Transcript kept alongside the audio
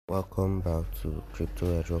Welcome back to Crypto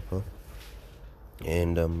Airdropper,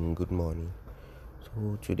 and good morning.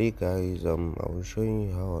 So today, guys, I will show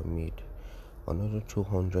you how I made another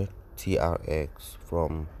 200 TRX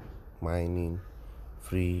from mining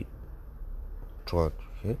free Tron.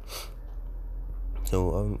 Okay, so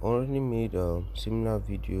I already made a similar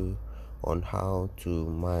video on how to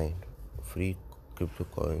mine free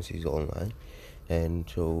cryptocurrencies online, and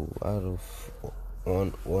so out of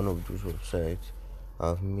one of those websites,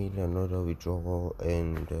 I've made another withdrawal,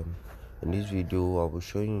 and in this video I will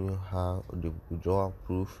show you how the withdrawal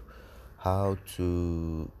proof, how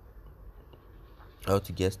to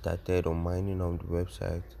get started on mining on the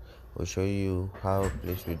website. I'll show you how I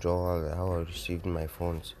place withdrawal and how I received my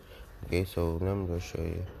funds. Okay, so let me just show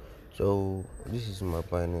you. So this is my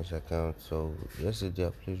Binance account. So yesterday I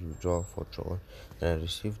placed withdrawal for Tron and I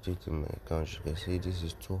received it in my account. You can see this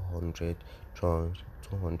is 200 Trons,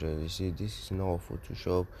 200. You see this is not a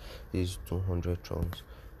Photoshop. This is 200 Trons.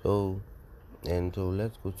 So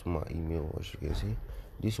let's go to my email. As you can see,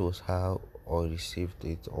 this was how I received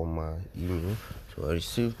it on my email. So I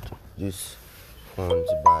received this funds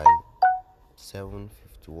by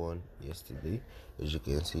 7:51 yesterday, as you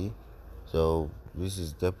can see. So this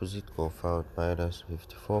is deposit confirmed minus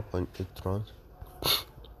 54.8 Trons.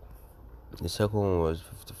 The second one was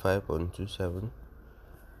 55.27.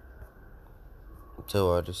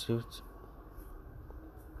 So I received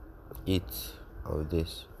 8 of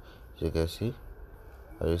this. As you can see,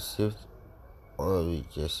 I received all of it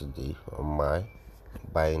yesterday on my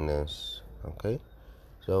Binance. Okay,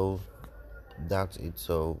 so that's it.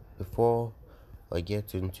 So before I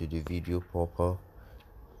get into the video proper,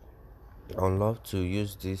 I'd love to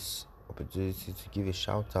use this opportunity to give a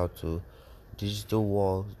shout out to Digital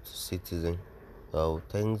World Citizen. So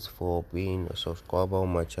thanks for being a subscriber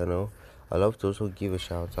on my channel. I'd love to also give a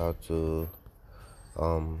shout out to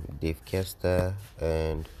Dave Kester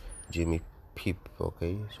and Jimmy Peep.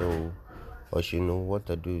 Okay, so as you know, what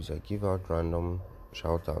I do is I give out random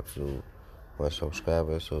shout out to my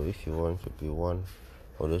subscribers. So if you want to be one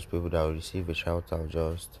of those people that will receive a shout out,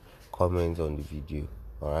 just comment on the video,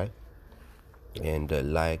 all right, and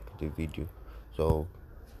like the video. So,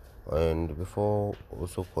 and before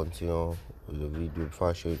also continue with the video,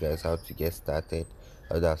 before I show you guys how to get started,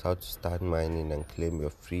 that's how to start mining and claim your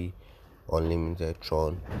free unlimited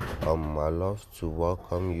Tron. I love to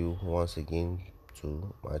welcome you once again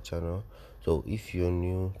to my channel. So if you're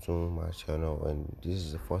new to my channel and this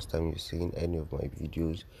is the first time you're seeing any of my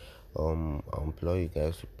videos, I implore you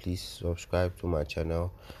guys to please subscribe to my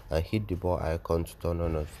channel and hit the bell icon to turn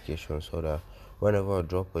on notifications so that whenever I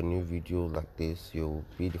drop a new video like this, you'll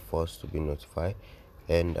be the first to be notified.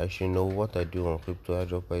 And as you know, what I do on Crypto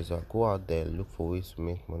Airdropper is I go out there, look for ways to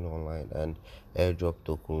make money online and airdrop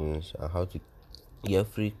tokens and how to get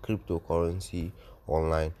free cryptocurrency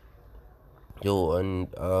online. And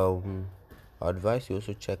I advise you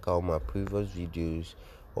also check out my previous videos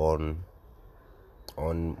on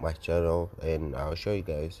my channel, and I'll show you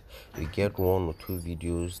guys, you get 1 or 2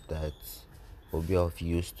 videos that will be of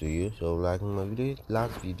use to you. So like my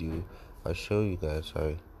last video, I show you guys,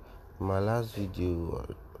 sorry, my last video,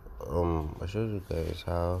 I showed you guys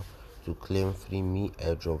how to claim free me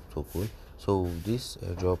airdrop token. So this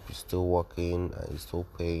airdrop is still working and it's still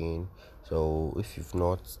paying. So if you've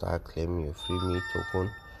not started claiming your free me token,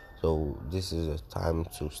 so this is the time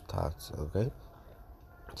to start. Okay,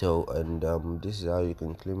 so and this is how you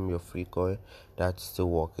can claim your free coin that's still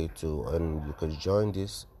working too, and you can join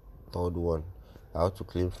this third one, how to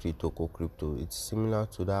claim free token crypto. It's similar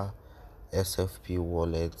to that SFP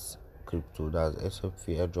wallet crypto, that's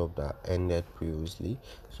SFP airdrop that ended previously.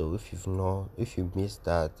 So if you missed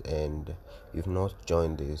that and you've not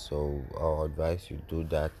joined this, so I'll advise you do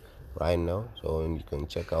that right now. So and you can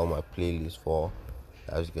check out my playlist for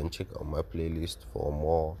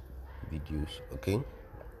more videos. Okay,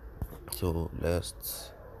 so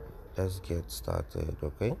let's get started.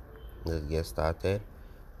 Okay, let's get started.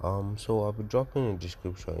 So I'll be dropping a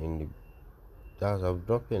description in the I'll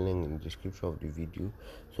drop a link in the description of the video.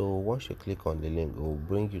 So once you click on the link, it will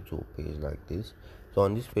bring you to a page like this. So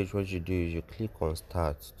on this page, what you do is you click on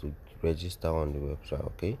start to register on the website.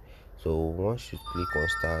 Okay, so once you click on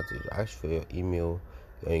start, it asks for your email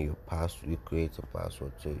and your password. You create a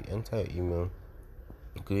password, so you enter your email,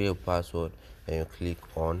 create a password, and you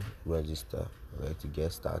click on register, right, to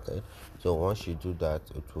get started. So once you do that,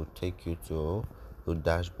 it will take you to your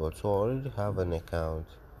dashboard. So I already have an account.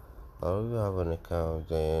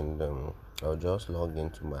 And I'll just log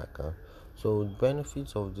into my account. So the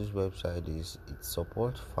benefits of this website is it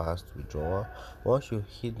supports fast withdrawal. Once you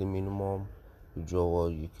hit the minimum withdrawal,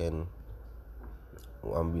 you can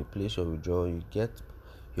place your withdrawal, you get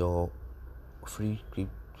your free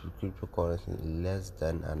cryptocurrency in less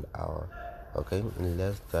than an hour. Okay, in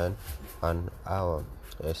less than an hour.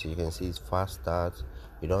 As you can see, it's fast start.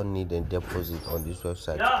 You don't need a deposit on this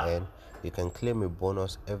website to earn. You can claim a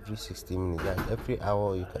bonus every 60 minutes. That every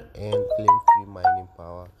hour you can claim free mining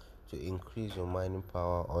power to increase your mining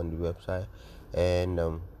power on the website. And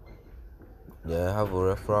they have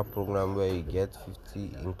a referral program where you get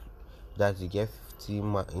 50 that you get 50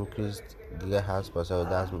 increased gigahertz per second.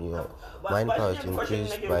 That's your mining power is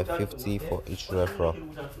increased by 50 for each referral.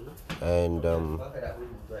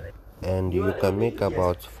 And you can make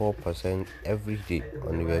about 4% every day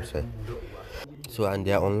on the website. So, and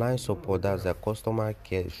their online support, that's their customer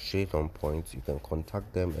care, straight on point. You can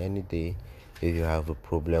contact them any day if you have a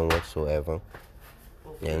problem whatsoever.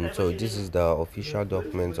 And so this is the official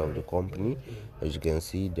documents of the company. As you can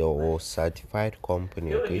see, they're all certified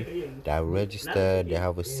company. Okay, they are registered. They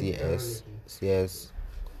have a CS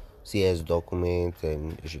document,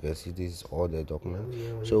 and as you can see, this is all the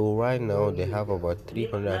documents. So right now they have about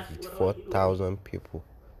 354,000 people,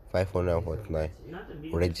 549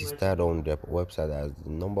 registered on their website. As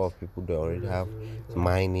the number of people they already have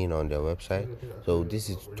mining on their website. So this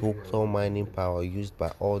is total mining power used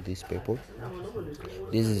by all these people.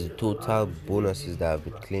 This is the total bonuses that have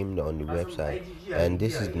been claimed on the website, and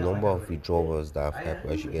this is the number of withdrawals that have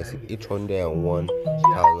happened. As you can see,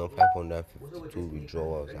 801,552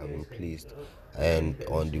 withdrawals have been placed and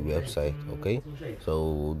on the website. Okay,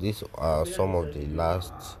 so these are some of the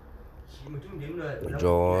last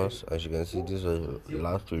withdrawals. As you can see, these are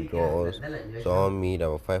last withdrawals. Someone made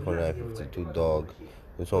about 552 dog.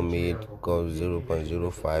 This one made got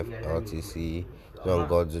 0.05 LTC. This one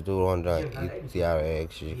got 208 TRX.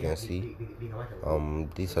 As you can see,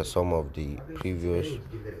 these are some of the previous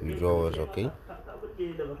withdrawals. Okay,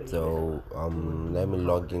 so let me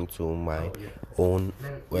log into my own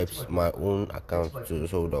my own account too,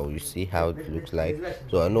 so that you see how it looks like.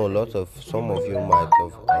 So I know some of you might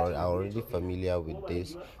have are already familiar with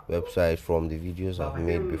this website from the videos I've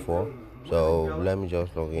made before. So let me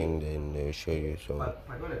just log in and show you.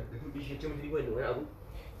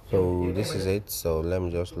 So this is it. So let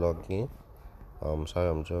me just log in. Sorry,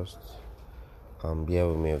 I'm just bear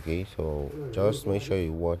with me. Okay, so just make sure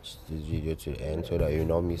you watch this video to the end so that you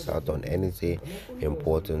not miss out on anything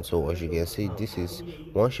important. So as you can see, this is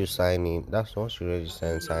once you sign in, that's once you register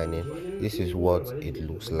and sign in, this is what it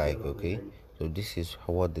looks like. Okay, so this is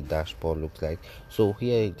what the dashboard looks like. So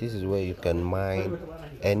here, this is where you can mine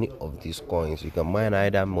any of these coins. You can mine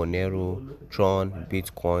either Monero, Tron,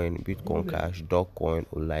 Bitcoin Cash, Dogecoin,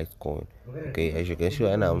 or Litecoin. Okay, as you can see,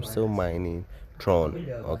 and I'm still mining Tron.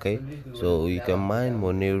 Okay, so you can mine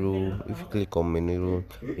Monero. If you click on Monero,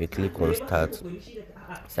 you click on start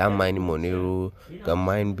mining Monero. You can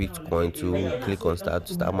mine Bitcoin too. Click on start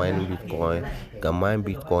mining Bitcoin. You can mine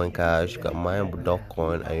Bitcoin Cash. You can mine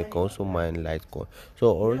Dogecoin, and you can also mine Litecoin. So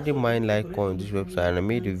already mine Litecoin on this website, and I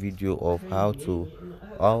made a video of how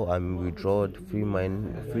I'm withdrawed free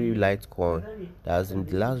Litecoin. That's in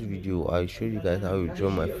the last video. I showed you guys how to withdraw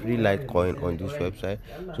my free Litecoin on this website.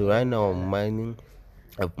 So right now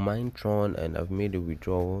I've mined Tron and I've made a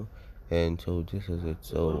withdrawal, and so this is it.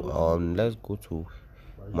 So let's go to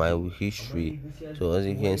my history. So as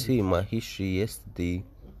you can see in my history yesterday,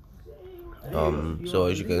 so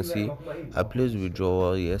as you can see, I placed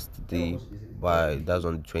withdrawal yesterday by that's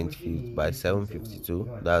on the 25th by 7:52.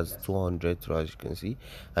 That's 200, as you can see,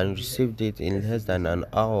 and received it in less than an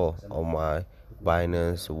hour on my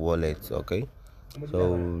Binance wallet. Okay,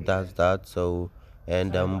 so that's that. So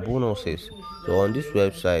and bonuses. So on this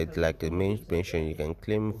website, like I mentioned, you can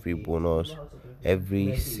claim free bonus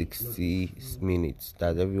every 60 minutes.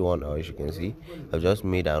 That's every 1 hour. As you can see, I've just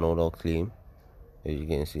made another claim. As you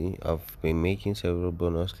can see, I've been making several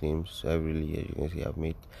bonus claims every year. As you can see, I've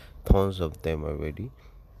made tons of them already.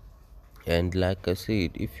 And like I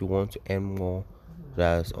said, if you want to earn more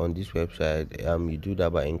that's on this website, you do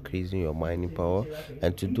that by increasing your mining power.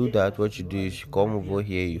 And to do that, what you do is you come over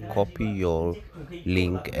here, you copy your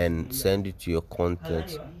link and send it to your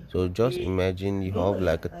contacts. So just imagine you have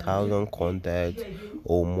like 1,000 contacts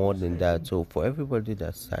or more than that. So for everybody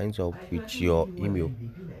that signs up with your email,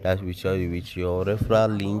 that's with your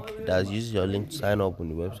referral link, that's use your link to sign up on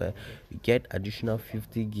the website, you get additional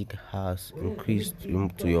 50 gig has increased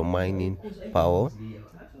into your mining power,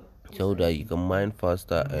 so that you can mine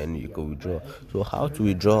faster and you can withdraw. So how to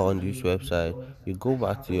withdraw on this website? You go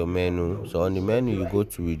back to your menu. So on the menu you go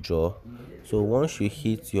to withdraw. So once you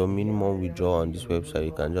hit your minimum withdrawal on this website,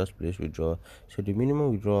 you can just place withdraw. So the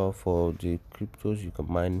minimum withdrawal for the cryptos you can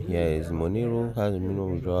mine here is Monero has a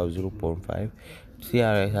minimum withdrawal of 0.5,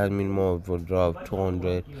 TRX has minimum withdrawal of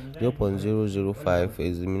 200. 0.005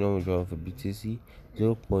 is the minimum withdrawal for BTC.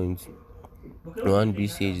 0.1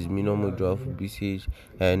 BCH is minimum withdrawal for BCH,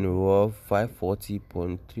 and RAW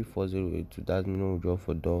 540.3408, that's minimum withdrawal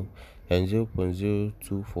for DOM, and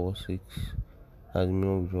 0.0246 as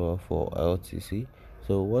minimum withdrawal for LTC.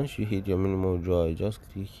 So once you hit your minimum withdrawal, you just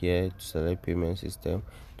click here to select payment system,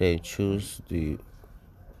 then choose the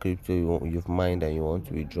crypto you've mined and you want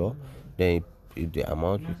to withdraw. Then if the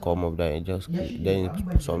amount will come up, then you just click, then you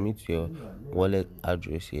submit your wallet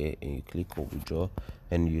address here and you click on withdraw,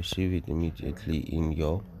 and you receive it immediately in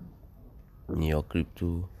your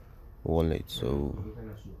crypto wallet. So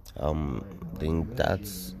I think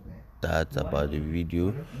that's about the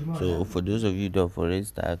video. So for those of you that have already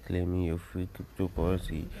started claiming your free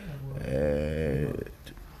cryptocurrency,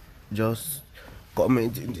 just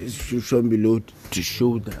comment in the description below to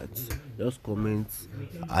show that. Just comment,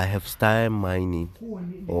 I have started mining,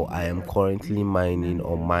 or I am currently mining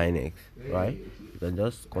on Minex, right? You can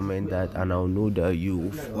just comment that and I'll know that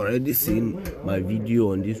you've already seen my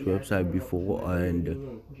video on this website before,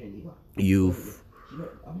 and you've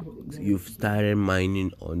started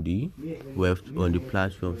mining on the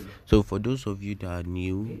platform. So for those of you that are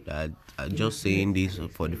new, that are just saying this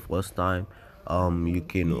for the first time, you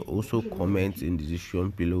can also comment in the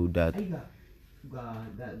description below that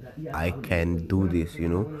I can do this,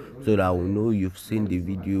 so that I will know you've seen the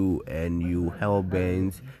video and you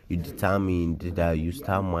hellbent, you determined that you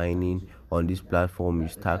start mining on this platform, you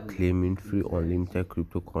start claiming free unlimited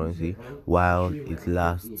cryptocurrency while it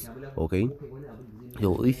lasts. Okay,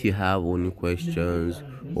 so if you have any questions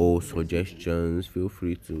or suggestions, feel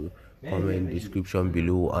free to comment description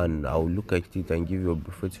below and I'll look at it and give you a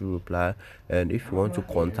brief reply. And if you want to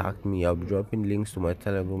contact me, I'll be dropping links to my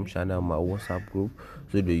Telegram channel, my WhatsApp group,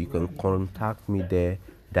 so that you can contact me there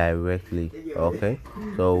directly. Okay,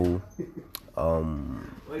 so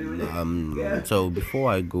so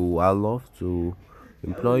before I go, I love to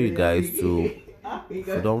implore you guys to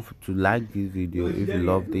like this video if you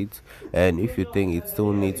loved it, and if you think it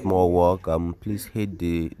still needs more work, please hit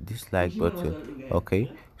the dislike button.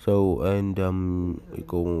 Okay, so and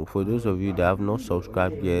for those of you that have not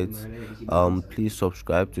subscribed yet, please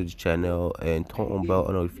subscribe to the channel and turn on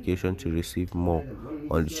bell notification to receive more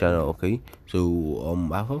on the channel. Okay, so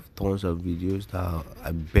I have tons of videos that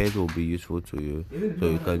I bet will be useful to you, so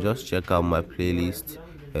you can just check out my playlist,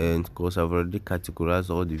 and of course I've already categorized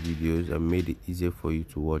all the videos and made it easier for you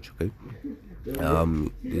to watch. Okay, I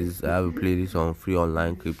have a playlist on free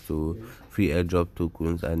online crypto, free airdrop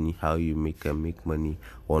tokens, and how you make money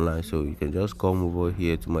online. So you can just come over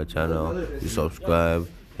here to my channel, you subscribe,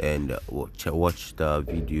 and watch the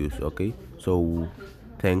videos. Okay, so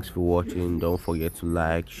thanks for watching. Don't forget to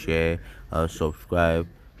like, share, and subscribe.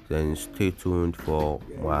 Then stay tuned for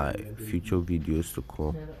my future videos to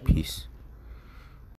come. Peace.